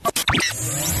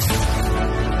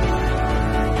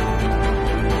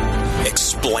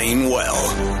Explain Well.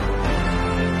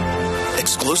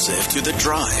 Exclusive to The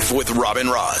Drive with Robin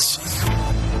Ross.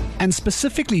 And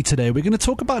specifically today, we're going to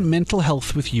talk about mental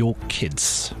health with your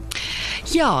kids.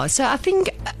 Yeah, so I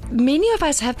think many of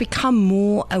us have become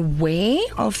more aware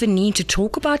of the need to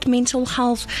talk about mental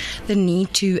health, the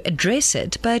need to address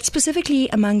it, but specifically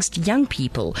amongst young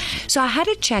people. So I had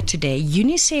a chat today.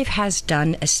 UNICEF has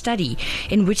done a study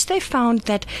in which they found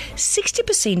that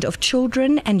 60% of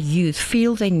children and youth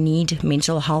feel they need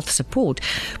mental health support.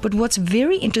 But what's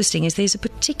very interesting is there's a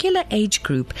particular age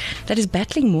group that is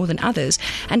battling more than others,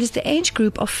 and it's the age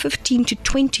group of 15 to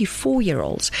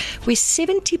 24-year-olds, where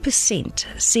 70%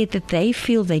 said that they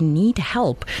feel they need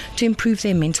help to improve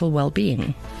their mental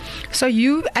well-being. So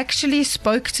you actually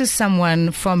spoke to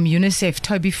someone from UNICEF,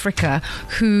 Toby Fricker,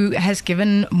 who has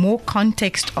given more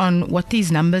context on what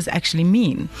these numbers actually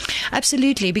mean.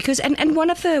 Absolutely, because and one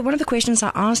of the questions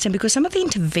I asked him, because some of the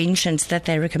interventions that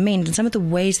they recommend and some of the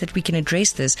ways that we can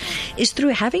address this is through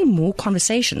having more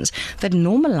conversations that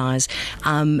normalize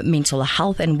mental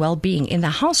health and well-being in the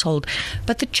household.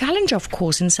 But the challenge, of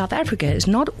course, in South Africa is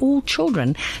not all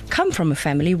children come from a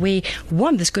family where,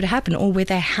 one, this could happen, or where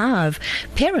they have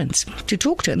parents to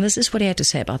talk to. And this is what he had to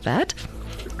say about that.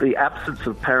 The absence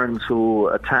of parental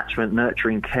attachment,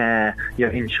 nurturing care,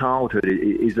 in childhood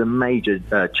is a major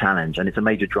challenge, and it's a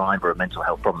major driver of mental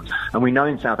health problems. And we know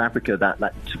in South Africa that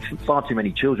far too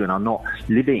many children are not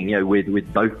living,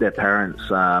 with both their parents,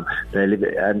 they live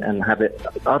and have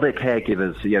other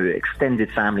caregivers, extended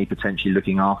family potentially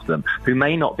looking after them, who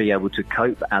may not be able to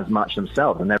cope as much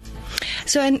themselves. And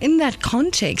so in that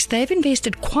context, they've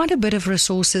invested quite a bit of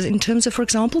resources in terms of, for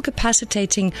example,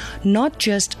 capacitating not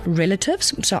just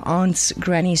relatives, so aunts,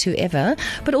 grannies, whoever,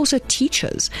 but also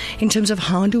teachers in terms of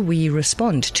how do we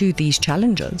respond to these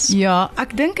challenges. Ja,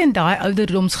 ek dink in daai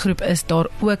ouderdomsgroep is daar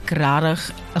ook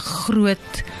rarig 'n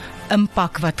groot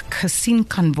impak wat gesien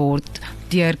kan word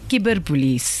deur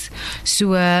cyberbullies.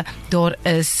 So daar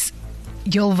is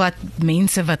heel wat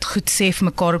mense wat goed sê vir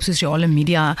mekaar op sosiale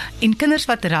media en kinders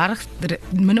wat rarig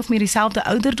min of meer dieselfde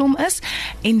ouderdom is,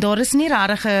 en daar is nie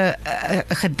rarig 'n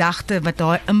gedagte wat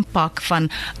daai impak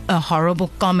van 'n horrible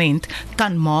comment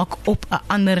kan maak op 'n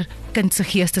ander kind se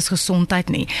geestesgesondheid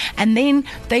nie. And then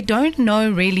they don't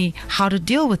know really how to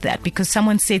deal with that because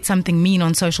someone said something mean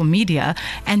on social media,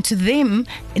 and to them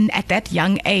at that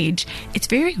young age it's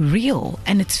very real,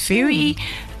 and it's very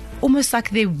almost like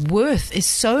their worth is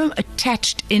so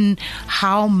attached in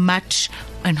how much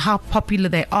and how popular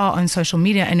they are on social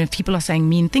media, and if people are saying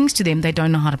mean things to them, they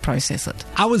don't know how to process it.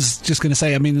 I was just going to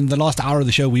say, in the last hour of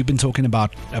the show, we've been talking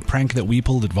about a prank that we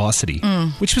pulled at Varsity,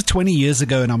 which was 20 years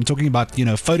ago, and I'm talking about,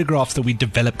 photographs that we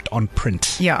developed on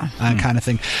print. Yeah. Kind of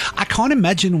thing. I can't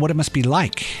imagine what it must be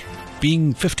like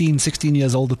being 15, 16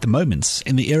 years old at the moment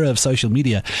in the era of social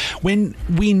media, when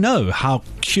we know how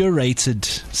curated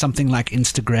something like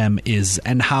Instagram is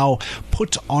and how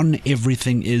put on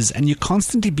everything is, and you're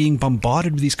constantly being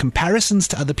bombarded with these comparisons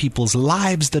to other people's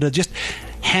lives that are just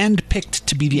hand-picked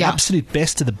to be the absolute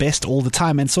best of the best all the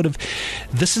time, and sort of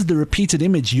this is the repeated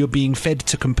image you're being fed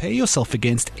to compare yourself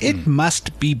against. It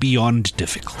must be beyond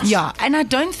difficult. Yeah, and I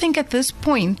don't think at this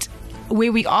point where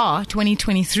we are,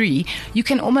 2023, you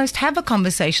can almost have a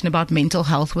conversation about mental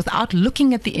health without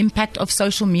looking at the impact of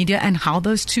social media and how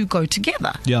those two go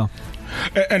together. Yeah.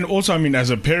 And also, as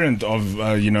a parent of,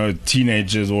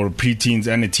 teenagers or preteens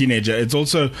and a teenager, it's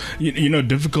also,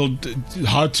 difficult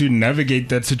how to navigate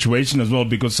that situation as well,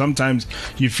 because sometimes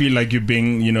you feel like you're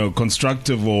being,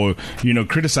 constructive or,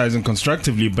 criticizing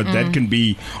constructively, but that can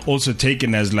be also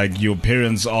taken as like your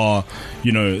parents are,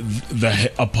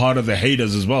 a part of the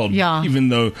haters as well. Yeah. Even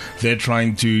though they're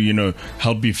trying to,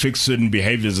 help you fix certain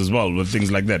behaviors as well with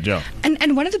things like that. Yeah.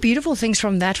 And one of the beautiful things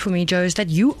from that for me, Joe, is that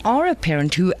you are a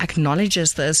parent who acknowledges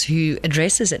this, who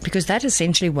addresses it, because that's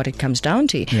essentially what it comes down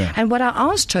to. Yeah. And what I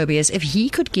asked Toby is if he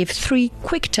could give 3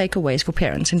 quick takeaways for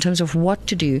parents in terms of what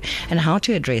to do and how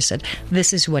to address it.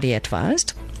 This is what he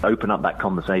advised. Open up that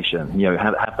conversation,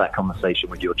 have that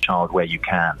conversation with your child where you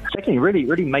can. Secondly,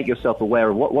 really make yourself aware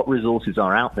of what resources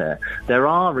are out there. There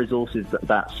are resources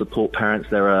that support parents.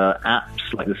 There are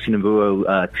apps like the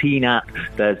Sinavuo Teen app.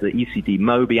 There's the ECD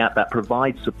Mobi app that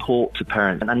provides support to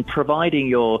parents, and providing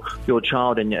your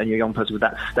child and your young person with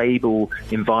that stable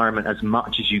environment as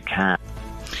much as you can.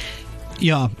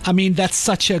 Yeah, that's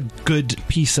such a good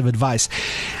piece of advice.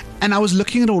 And I was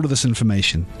looking at all of this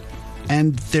information,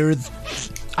 and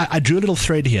I drew a little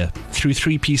thread here through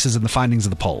 3 pieces in the findings of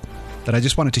the poll that I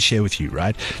just wanted to share with you,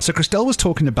 right? So Christelle was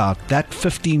talking about that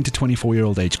 15 to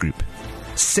 24-year-old age group.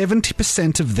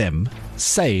 70% of them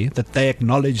say that they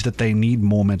acknowledge that they need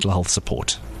more mental health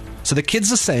support. So the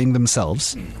kids are saying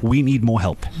themselves, we need more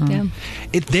help. Yeah.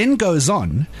 It then goes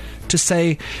on to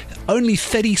say only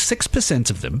 36%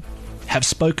 of them have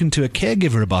spoken to a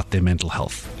caregiver about their mental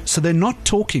health. So they're not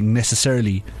talking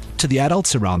necessarily to the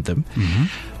adults around them,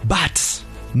 but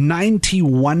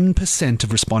 91%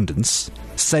 of respondents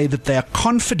say that they are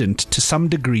confident to some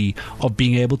degree of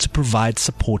being able to provide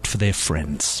support for their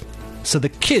friends. So the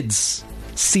kids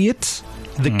see it.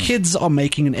 The kids are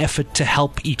making an effort to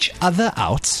help each other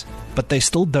out, but they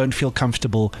still don't feel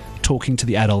comfortable talking to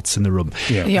the adults in the room.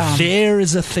 Yeah. There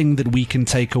is a thing that we can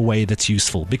take away that's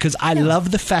useful, because I love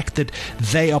the fact that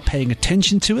they are paying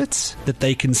attention to it, that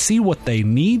they can see what they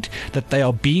need, that they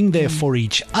are being there for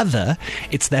each other.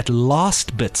 It's that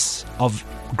last bit of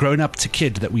grown up to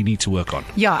kid that we need to work on.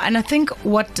 Yeah, and I think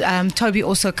what Toby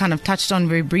also kind of touched on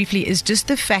very briefly is just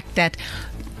the fact that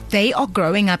they are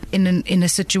growing up in a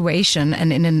situation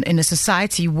and in a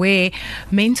society where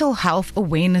mental health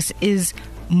awareness is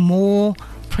more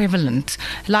prevalent.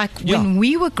 Like when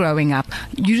we were growing up,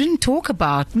 you didn't talk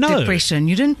about depression,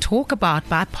 you didn't talk about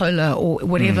bipolar or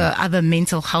whatever other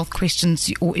mental health questions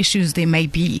or issues there may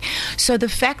be. So the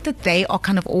fact that they are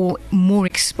kind of all more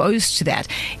exposed to that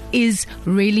is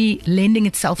really lending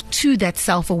itself to that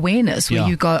self-awareness where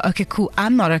you go, okay, cool,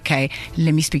 I'm not okay,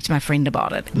 let me speak to my friend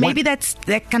about it. Maybe that's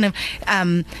that kind of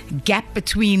gap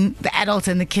between the adults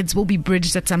and the kids will be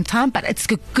bridged at some time, but it's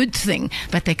a good thing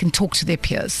that they can talk to their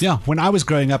peers. Yeah, when I was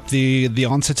growing up, the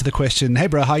answer to the question, hey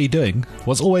bro, how are you doing,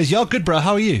 was always, yeah, good bro,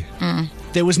 how are you?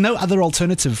 There was no other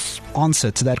alternative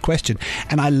answer to that question.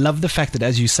 And I love the fact that,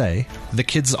 as you say, the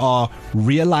kids are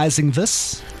realizing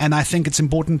this. And I think it's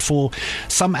important for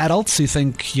some adults who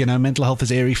think, mental health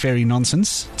is airy-fairy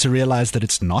nonsense to realize that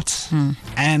it's not.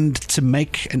 And to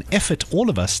make an effort, all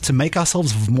of us, to make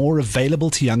ourselves more available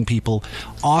to young people,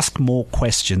 ask more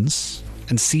questions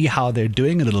and see how they're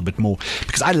doing a little bit more.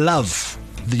 Because I love,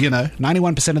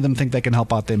 91% of them think they can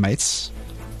help out their mates,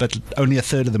 but only a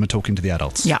third of them are talking to the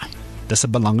adults. Yeah. Dis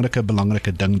 'n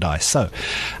belangrike ding daai. So,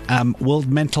 World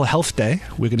Mental Health Day,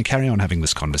 we're going to carry on having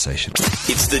this conversation.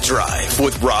 It's The Drive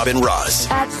with Rob and Roz.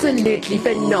 Absolutely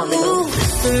phenomenal.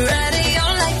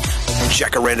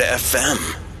 Jacaranda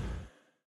FM.